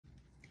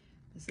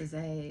This is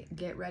a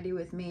Get Ready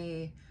With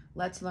Me,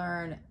 Let's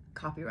Learn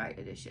Copyright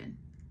Edition.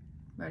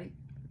 Ready?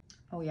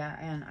 Oh yeah,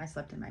 and I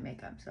slept in my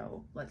makeup,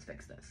 so let's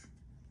fix this.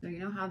 So you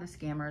know how the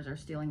scammers are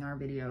stealing our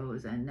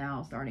videos and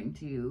now starting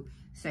to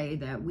say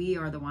that we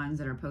are the ones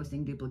that are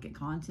posting duplicate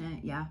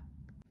content? Yeah.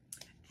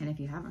 And if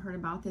you haven't heard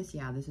about this,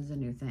 yeah, this is a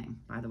new thing.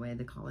 By the way,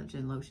 the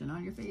collagen lotion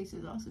on your face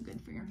is also good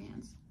for your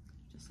hands.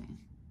 Just saying.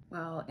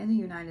 Well, in the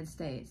United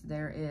States,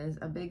 there is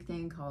a big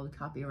thing called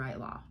copyright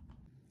law.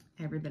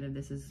 Every bit of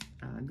this is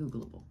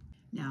Googleable.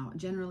 Now,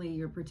 generally,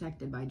 you're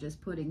protected by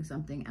just putting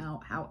something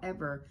out.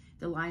 However,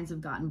 the lines have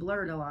gotten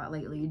blurred a lot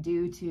lately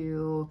due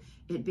to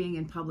it being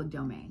in public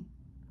domain.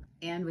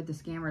 And with the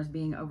scammers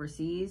being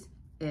overseas,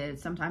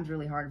 it's sometimes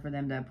really hard for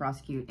them to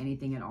prosecute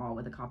anything at all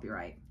with a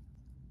copyright.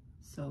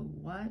 So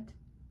what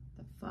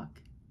the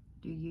fuck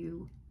do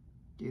you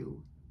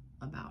do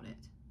about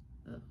it?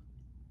 Ugh,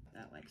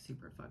 that like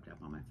super fucked up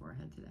on my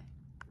forehead today.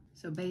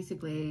 So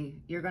basically,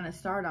 you're gonna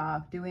start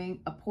off doing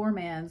a poor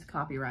man's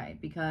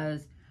copyright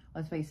because,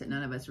 let's face it,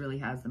 none of us really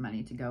has the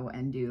money to go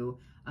and do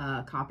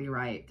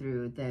copyright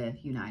through the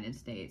United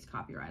States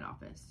Copyright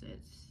Office.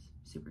 It's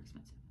super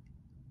expensive.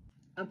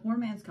 A poor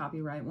man's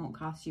copyright won't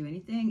cost you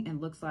anything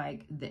and looks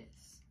like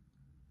this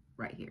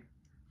right here.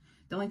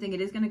 The only thing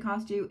it is gonna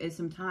cost you is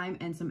some time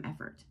and some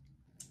effort.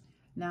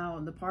 Now,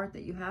 the part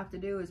that you have to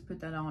do is put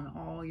that on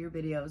all your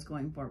videos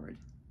going forward.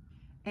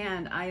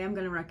 And I am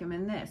going to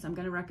recommend this. I'm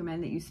going to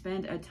recommend that you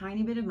spend a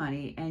tiny bit of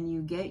money and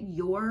you get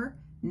your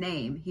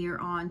name here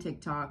on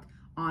TikTok,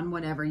 on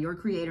whatever, your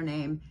creator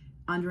name,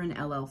 under an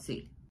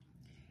LLC.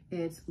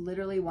 It's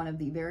literally one of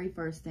the very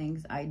first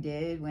things I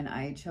did when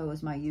I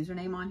chose my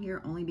username on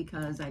here, only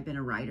because I've been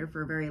a writer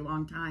for a very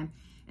long time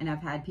and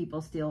I've had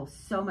people steal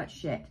so much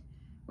shit,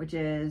 which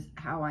is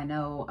how I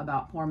know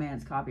about poor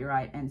man's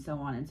copyright and so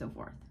on and so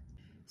forth.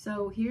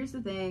 So here's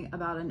the thing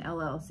about an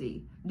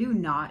LLC. Do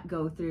not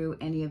go through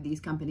any of these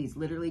companies.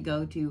 Literally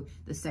go to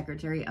the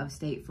Secretary of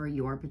State for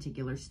your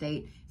particular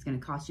state. It's going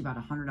to cost you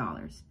about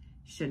 $100.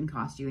 Shouldn't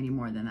cost you any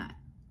more than that.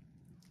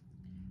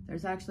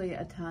 There's actually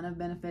a ton of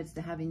benefits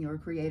to having your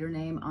creator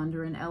name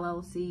under an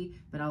LLC,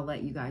 but I'll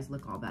let you guys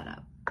look all that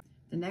up.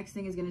 The next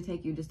thing is going to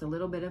take you just a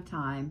little bit of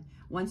time.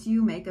 Once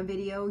you make a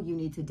video, you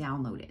need to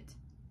download it.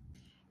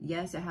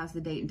 Yes, it has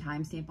the date and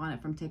time stamp on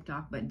it from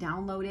TikTok, but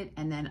download it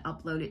and then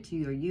upload it to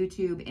your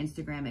YouTube,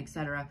 Instagram,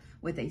 etc.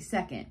 with a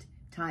second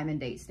time and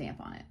date stamp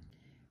on it.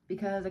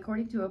 Because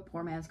according to a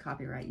poor man's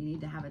copyright, you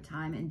need to have a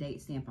time and date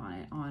stamp on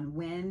it on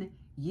when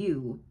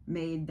you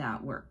made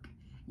that work.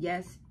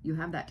 Yes, you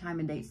have that time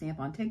and date stamp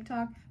on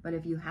TikTok, but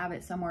if you have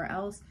it somewhere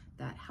else,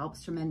 that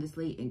helps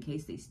tremendously in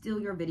case they steal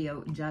your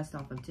video just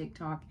off of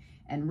TikTok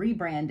and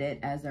rebrand it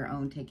as their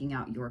own, taking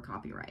out your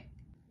copyright.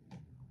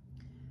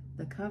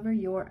 The cover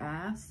your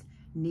ass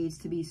needs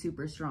to be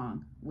super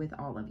strong with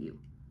all of you,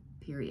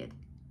 period.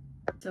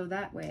 So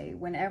that way,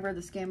 whenever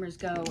the scammers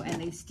go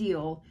and they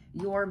steal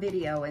your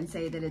video and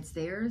say that it's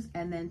theirs,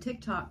 and then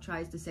TikTok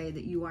tries to say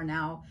that you are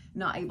now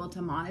not able to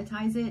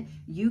monetize it,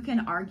 you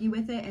can argue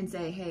with it and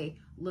say, hey,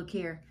 look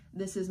here,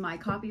 this is my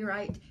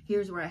copyright.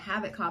 Here's where I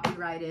have it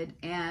copyrighted,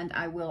 and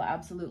I will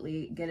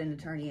absolutely get an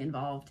attorney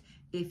involved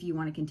if you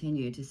want to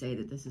continue to say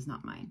that this is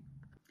not mine.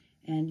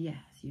 And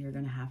yes, you're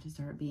going to have to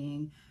start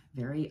being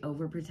very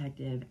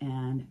overprotective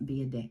and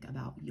be a dick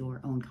about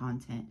your own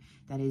content.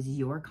 That is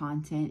your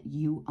content,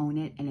 you own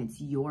it, and it's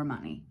your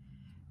money.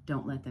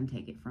 Don't let them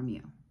take it from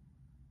you.